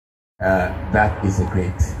that is a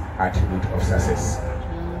great attribute of success.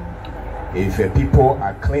 If people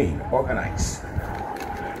are clean, organized,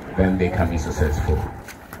 then they can be successful.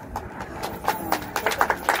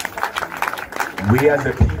 We as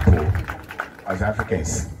a people, as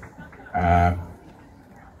Africans,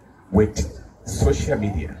 with social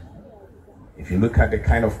media, if you look at the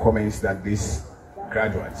kind of comments that these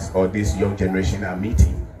graduates or this young generation are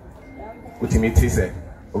meeting, ultimately said,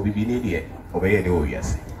 when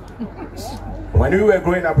we were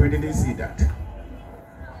growing up, we didn't see that.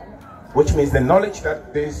 Which means the knowledge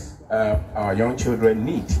that these our young children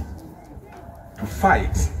need to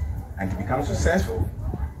fight and to become successful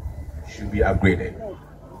should be upgraded.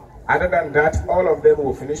 Other than that, all of them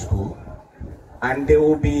will finish school and they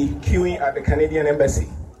will be queuing at the Canadian embassy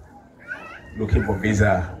looking for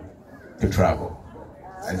visa to travel.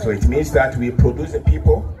 And so it means that we produce the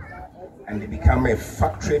people and they become a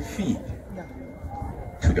factory feed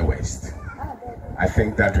to the West. I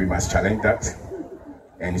think that we must challenge that.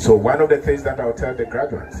 And so one of the things that I'll tell the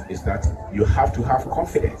graduates is that you have to have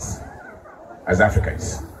confidence as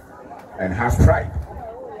Africans and have pride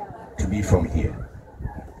to be from here.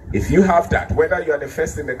 If you have that, whether you are the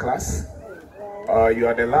first in the class or you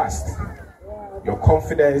are the last, your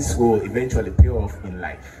confidence will eventually pay off in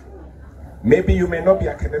life. Maybe you may not be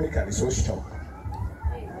academically so strong,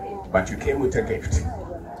 but you came with a gift.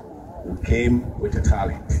 You came with a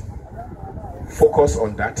talent. Focus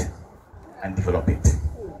on that and develop it.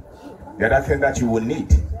 The other thing that you will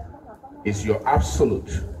need is your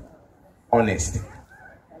absolute honesty.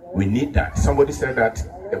 We need that. Somebody said that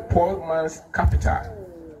the poor man's capital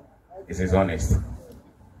is his honesty.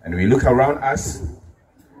 And we look around us,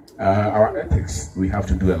 our ethics, we have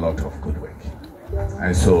to do a lot of good work.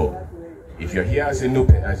 And so, if you're here as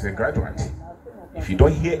a graduate, if you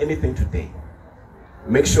don't hear anything today,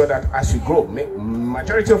 make sure that as you grow,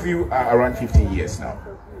 majority of you are around 15 years now.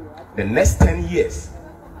 The next 10 years,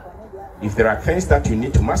 if there are things that you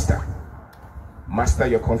need to master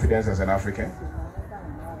your confidence as an African,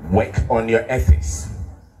 work on your ethics,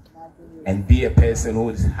 and be a person who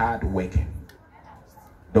is hard working.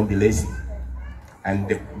 Don't be lazy. And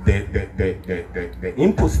the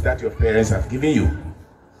inputs that your parents have given you,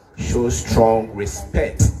 show strong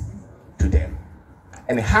respect to them.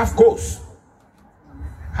 And have goals.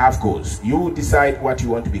 Have goals. You decide what you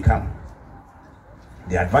want to become.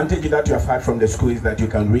 The advantage that you have had from the school is that you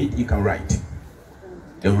can read, you can write.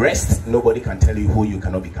 The rest, nobody can tell you who you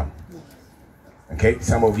cannot become. Okay?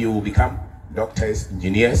 Some of you will become doctors,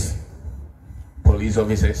 engineers, police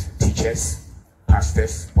officers, teachers,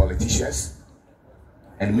 pastors, politicians.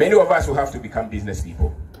 And many of us will have to become business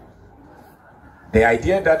people. The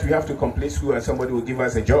idea that we have to complete school and somebody will give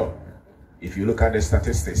us a job, if you look at the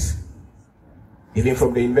statistics, even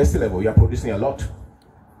from the university level, we are producing a lot.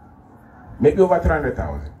 Maybe over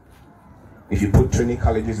 300,000. If you put training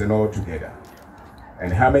colleges and all together.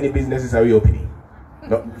 And how many businesses are we opening?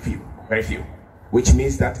 Not few, very few. Which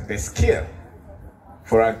means that the skill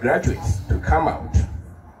for our graduates to come out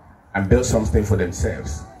and build something for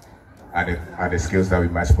themselves are the skills that we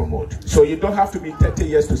must promote. So you don't have to be 30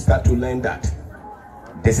 years to start to learn that.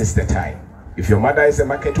 This is the time. If your mother is a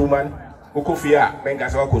market woman,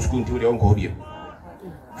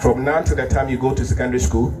 from now to the time you go to secondary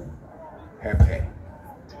school, help her.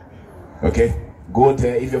 Okay? Go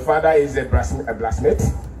there. If your father is a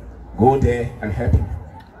blacksmith, go there and help him.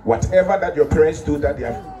 Whatever that your parents do that they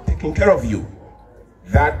have taken care of you,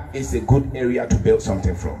 that is a good area to build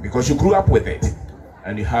something from, because you grew up with it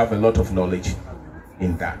and you have a lot of knowledge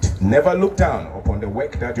in that. Never look down upon the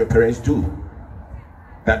work that your parents do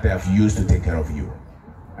that they have used to take care of you.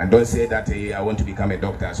 And don't say that, hey, I want to become a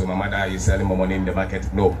doctor, so my mother is selling more money in the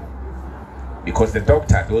market. No. Because the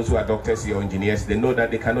doctor, those who are doctors or engineers, they know that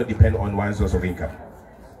they cannot depend on one source of income.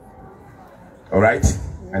 All right?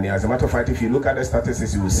 And as a matter of fact, if you look at the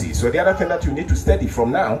statistics, you will see. So the other thing that you need to study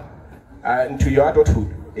from now into your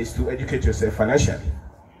adulthood is to educate yourself financially.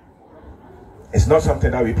 It's not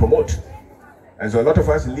something that we promote. And so a lot of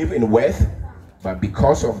us live in wealth, but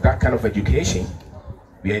because of that kind of education,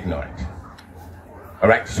 we are ignorant. All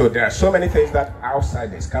right? So there are so many things that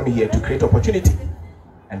outsiders come here to create opportunity.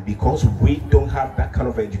 And because we don't have that kind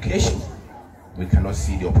of education, we cannot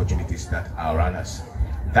see the opportunities that are around us.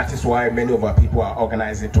 That is why many of our people are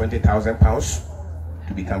organizing £20,000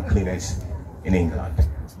 to become cleaners in England.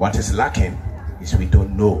 What is lacking is we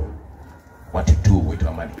don't know what to do with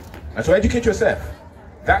our money. And so educate yourself.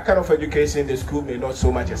 That kind of education, the school may not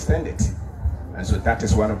so much extend it. And so that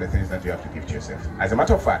is one of the things that you have to give to yourself. As a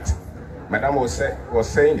matter of fact, Madam was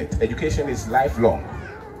saying it, education is lifelong.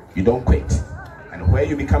 You don't quit. And And where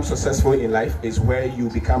you become successful in life is where you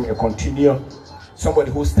become a continual,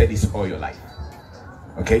 somebody who studies all your life.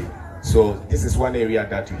 Okay? So this is one area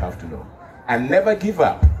that you have to know. And never give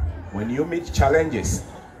up. When you meet challenges,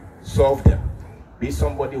 solve them. Be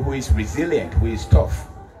somebody who is resilient, who is tough,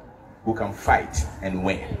 who can fight and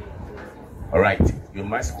win. All right? You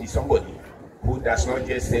must be somebody who does not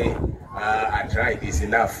just say, I tried, it's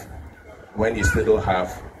enough, when you still don't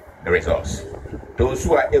have the results. Those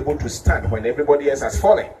who are able to stand when everybody else has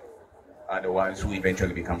fallen are the ones who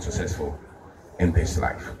eventually become successful in this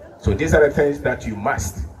life. So these are the things that you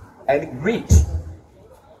must. And read.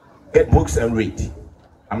 Get books and read.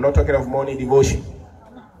 I'm not talking of morning devotion.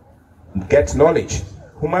 Get knowledge.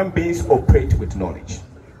 Human beings operate with knowledge.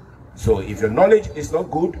 So if your knowledge is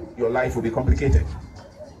not good, your life will be complicated.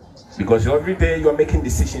 Because every day you are making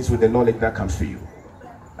decisions with the knowledge that comes to you.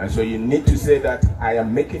 And so you need to say that I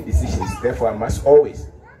am making decisions, therefore I must always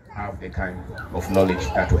have the kind of knowledge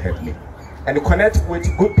that will help me. And connect with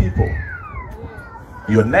good people.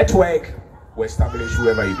 Your network will establish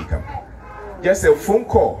whoever you become. Just a phone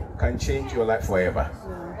call can change your life forever.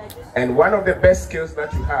 And one of the best skills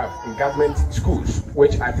that you have in government schools,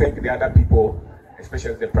 which I think the other people,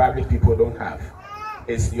 especially the private people, don't have,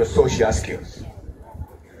 is your social skills.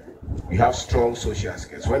 You have strong social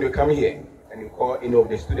skills. When you come here and you call any of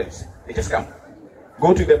the students, they just come.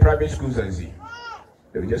 Go to the private schools and see.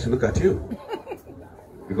 They will just look at you.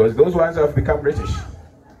 Because those ones have become British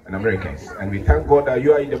and Americans. And we thank God that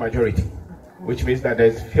you are in the majority, which means that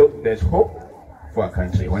there's hope for our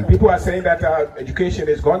country. When people are saying that our education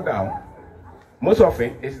has gone down, most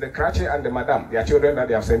often it's the Kratche and the Madam, their children that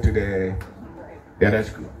they have sent to the other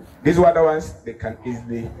school. These are the ones they can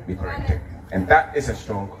easily be corrected. And that is a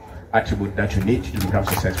strong attribute that you need to become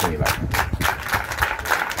successful in life.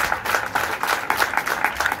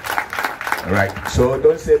 All right, so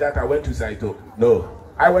don't say that I went to Saito. No,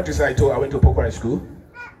 I went to Saito, I went to Pokhara School.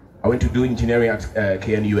 I went to do engineering at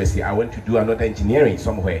KNUST. I went to do another engineering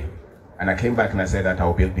somewhere. And I came back and I said that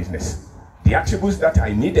I'll build business. The attributes that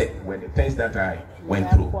I needed were the things that I went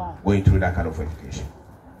through, going through that kind of education.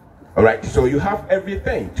 All right, so you have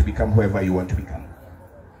everything to become whoever you want to become.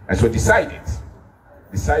 And so decide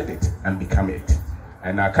it and become it.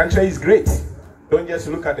 And our country is great. Don't just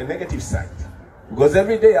look at the negative side. Because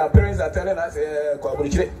every day our parents are telling us,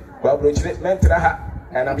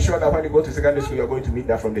 and I'm sure that when you go to secondary school, you're going to meet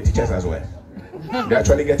that from the teachers as well. They're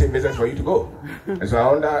actually getting business for you to go. And so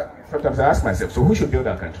I wonder, sometimes I ask myself, so who should build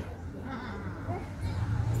our country?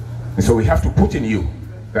 And so we have to put in you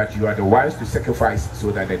that you are the ones to sacrifice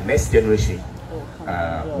so that the next generation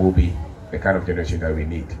will be the kind of generation that we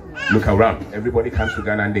need. Look around. Everybody comes to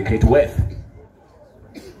Ghana and they create wealth.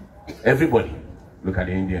 Everybody. Look at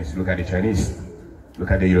the Indians, look at the Chinese,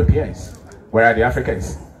 look at the Europeans. Where are the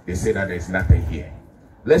Africans? They say that there's nothing here.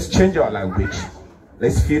 Let's change our language.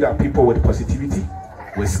 Let's feed our people with positivity,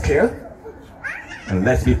 with skill, and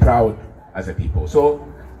let's be proud as a people. So,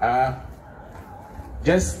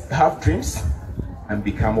 just have dreams and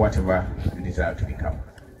become whatever you desire to become.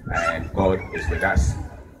 And God is with us.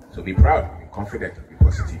 So be proud, be confident, be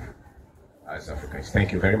positive as Africans.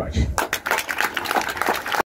 Thank you very much.